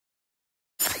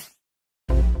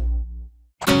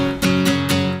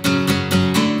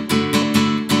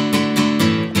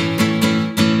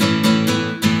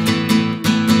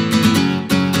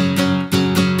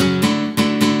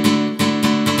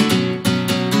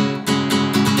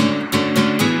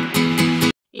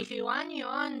everyone, you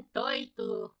want toy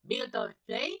to build or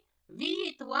play?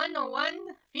 Visit 101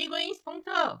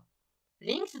 figurines.ro.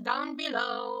 Links down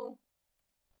below.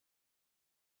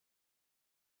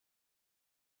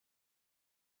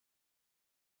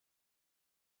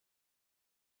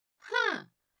 Huh,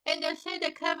 and they say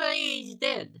the cavalry is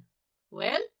dead.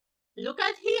 Well, look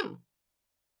at him.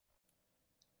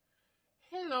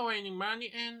 Hello everybody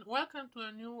and welcome to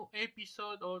a new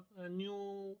episode or a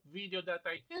new video that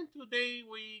and today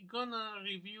we gonna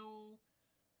review,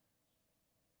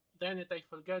 damn it, I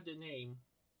forgot the name,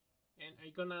 and I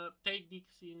gonna take this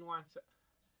in once.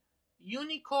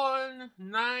 Unicorn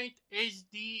Knight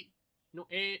SD, no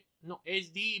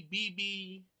SD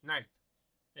BB Knight.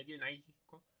 Again,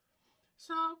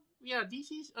 so yeah,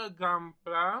 this is a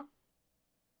gunpla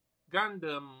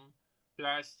Gundam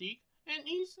plastic, and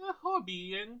it's a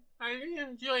hobby, and I really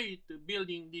enjoy it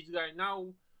building this guy.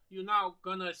 Now you now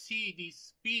gonna see the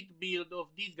speed build of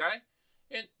this guy,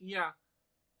 and yeah,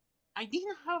 I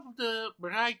didn't have the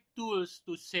right tools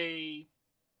to say.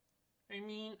 I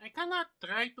mean, I cannot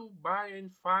try to buy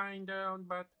and find out,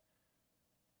 but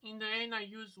in the end, I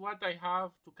use what I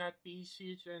have to cut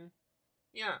pieces, and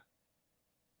yeah,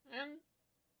 and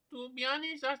to be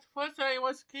honest, at first I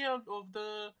was scared of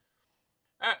the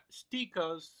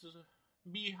stickers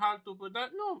be hard to put that.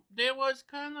 No, they was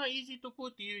kind of easy to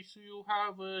put if you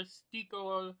have a sticker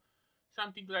or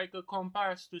something like a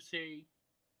compass to say.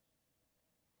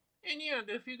 And yeah,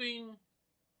 the figurine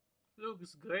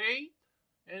looks great.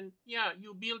 And yeah,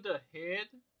 you build the head,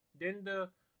 then the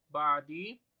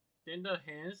body, then the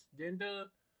hands, then the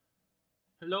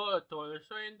lower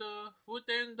torso, and the foot,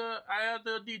 and the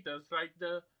other details like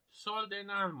the sword and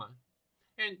armor.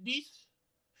 And this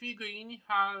figurine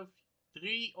have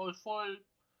 3 or 4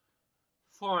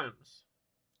 forms.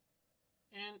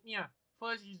 And yeah,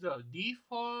 first is the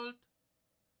default,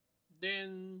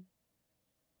 then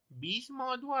beast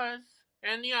mode was,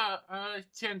 and yeah,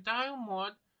 Centaur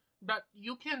mode. But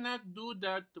you cannot do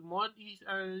that mod is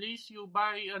unless you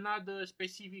buy another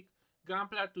specific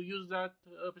gunpla to use that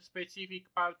specific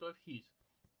part of his.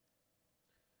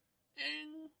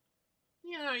 And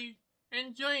yeah, I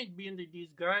enjoyed building this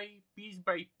guy piece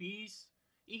by piece.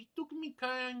 It took me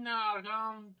kinda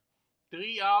around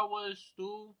 3 hours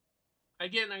to.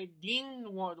 Again, I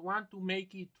didn't want to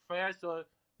make it fast or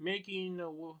making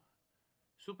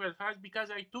super fast because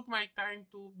I took my time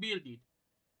to build it.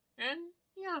 And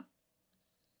yeah,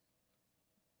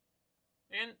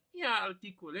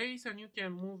 articulation, you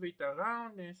can move it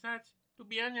around and such. To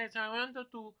be honest, I wanted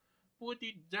to put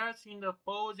it just in the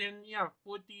pose and yeah,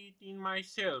 put it in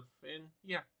myself and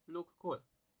yeah, look cool.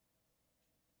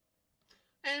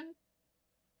 And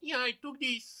yeah, I took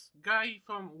this guy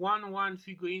from 101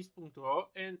 figurines.ro,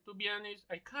 and to be honest,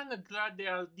 I kinda glad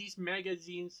there are these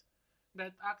magazines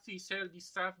that actually sell the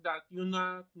stuff that you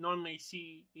not normally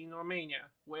see in Romania,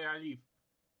 where I live.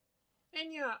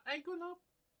 And yeah, I gonna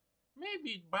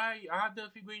maybe buy other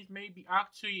figurines, maybe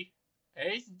actually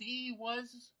SD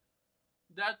was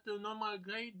that the normal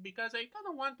grade, because I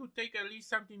kinda want to take at least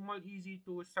something more easy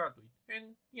to start with.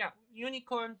 And yeah,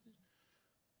 Unicorn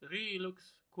really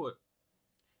looks cool.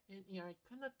 And yeah, I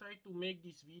kind of try to make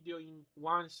this video in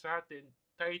one shot and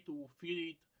try to fill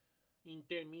it in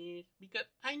 10 minutes because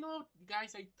I know,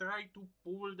 guys, I try to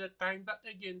pull the time, but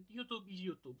again, YouTube is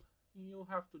YouTube. You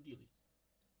have to deal it.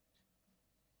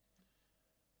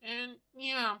 And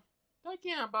yeah,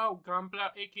 talking about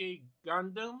Gunpla aka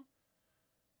Gundam,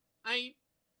 I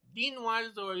didn't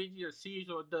watch the original series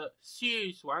or the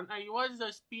series one. I watched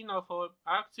the spin-off of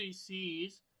actually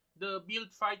series, the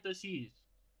Build Fighter series.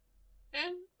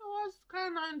 And it was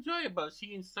kind of enjoyable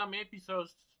seeing some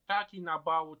episodes talking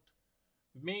about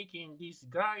making these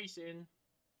guys and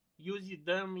using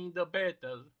them in the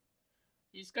battle.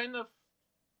 It's kind of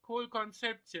cool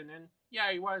conception, and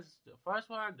yeah, it was the first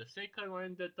one, the second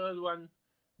one, the third one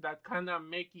that kind of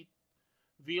make it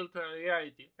virtual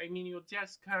reality. I mean, you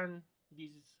just can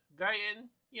this guy and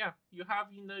yeah, you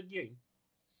have in the game.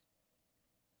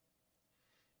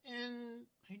 And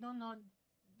I don't know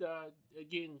the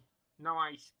again now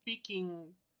I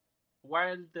speaking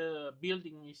while the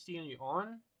building is still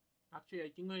on. Actually, I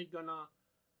think we're gonna.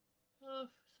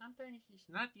 Sometimes it's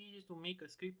not easy to make a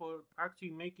script or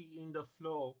actually make it in the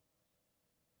flow.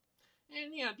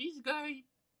 And yeah, this guy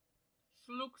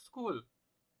looks cool.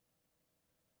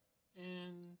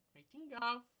 And I think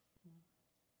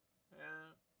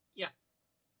yeah.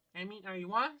 I mean, I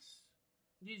watched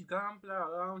this gameplay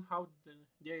around how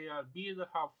they are built,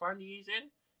 how fun it is,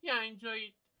 and yeah, I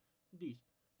enjoyed this.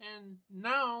 And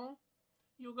now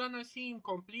you're gonna see him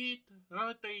complete,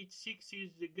 rotate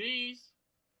 60 degrees,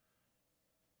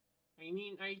 I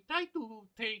mean, I try to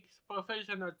take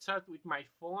professional shot with my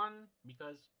phone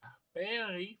because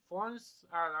apparently phones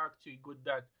are actually good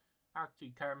at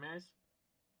actually cameras.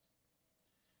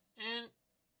 And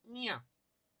yeah,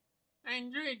 I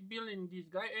enjoyed building this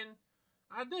guy. And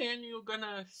at the end, you're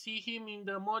gonna see him in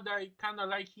the mode I kind of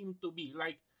like him to be,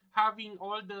 like having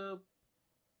all the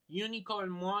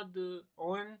unicorn mode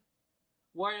on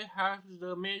while have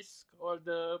the mask or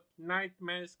the night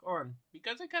mask on,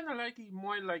 because I kind of like it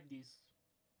more like this.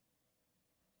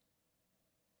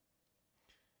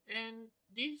 And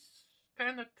this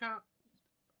kind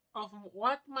of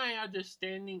what my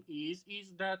understanding is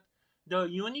that the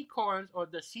unicorns or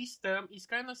the system is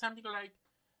kind of something like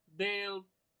they'll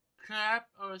crap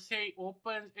or say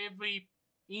opens every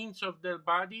inch of their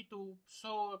body to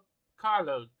show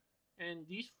color, and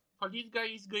this for this guy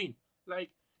is green,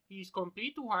 like he's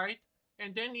complete white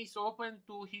and then he's open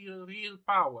to his real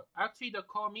power. Actually the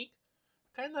comic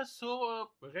kind of show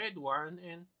a red one,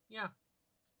 and yeah.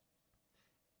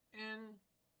 And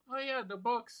oh yeah, the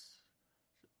box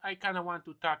I kind of want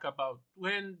to talk about.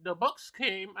 When the box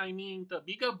came, I mean the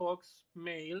bigger box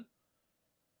mail,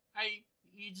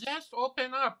 it just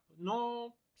opened up,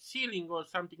 no ceiling or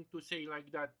something to say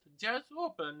like that, just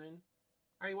open, and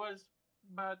I was,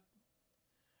 but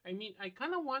I mean I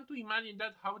kind of want to imagine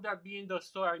that how that be in the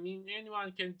store. I mean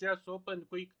anyone can just open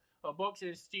quick a box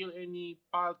and steal any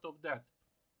part of that,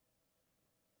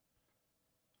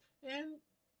 and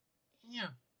yeah.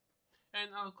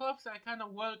 And of course, I kind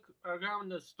of work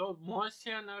around the stop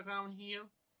motion around here.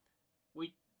 With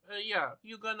yeah,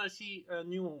 you're gonna see a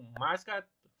new mascot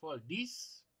for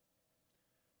this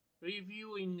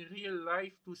review in real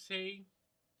life to say.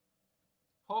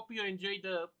 Hope you enjoy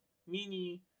the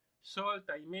mini short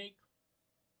I make.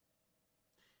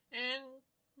 And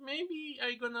maybe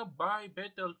I gonna buy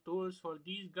better tools for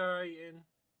this guy and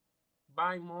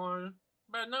buy more.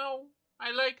 But now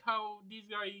I like how this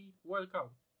guy work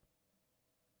out.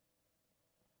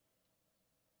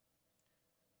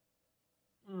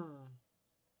 Hmm.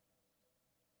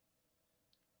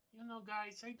 You know,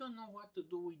 guys, I don't know what to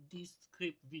do with this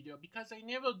script video because I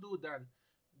never do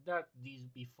this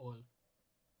before.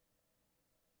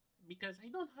 Because I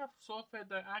don't have software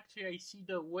that actually I see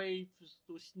the waves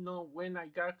to know when I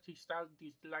actually start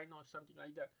this line or something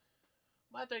like that.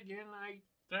 But again, I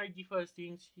try different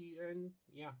things here, and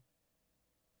yeah.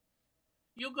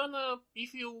 You're gonna,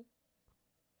 if you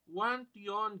want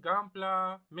your own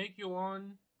gunpla, make your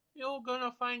own, you're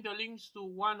gonna find the links to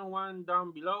 101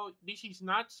 down below. This is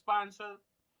not sponsored.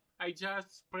 I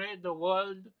just spread the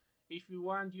word if you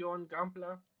want your own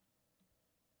gunpla.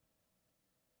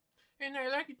 And I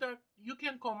like that you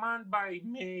can command by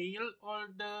mail or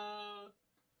the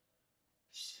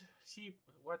see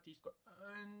what is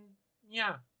and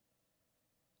yeah.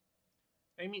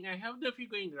 I mean I have the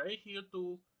figurine right here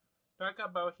to talk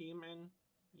about him, and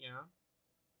yeah.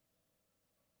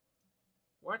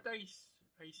 What I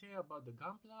say about the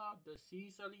gunpla, the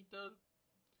seas a little,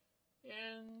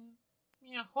 and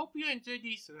yeah, hope you enjoy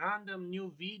this random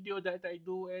new video that I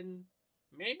do, and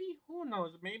maybe who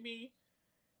knows, maybe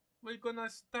we're gonna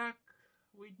stuck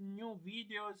with new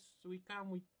videos. We come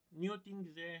with new things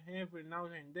every now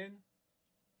and then.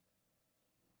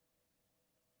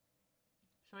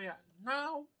 So yeah,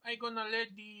 now I gonna let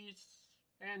this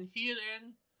end here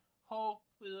and hope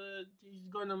it's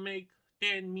gonna make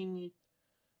 10-minute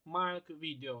mark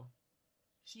video.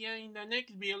 See you in the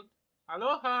next build.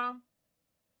 Aloha!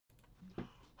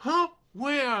 Huh?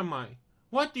 Where am I?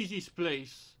 What is this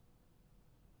place?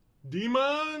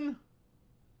 Demon!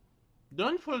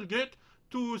 Don't forget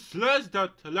to slash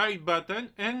that like button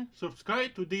and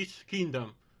subscribe to this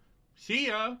kingdom. See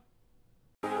ya!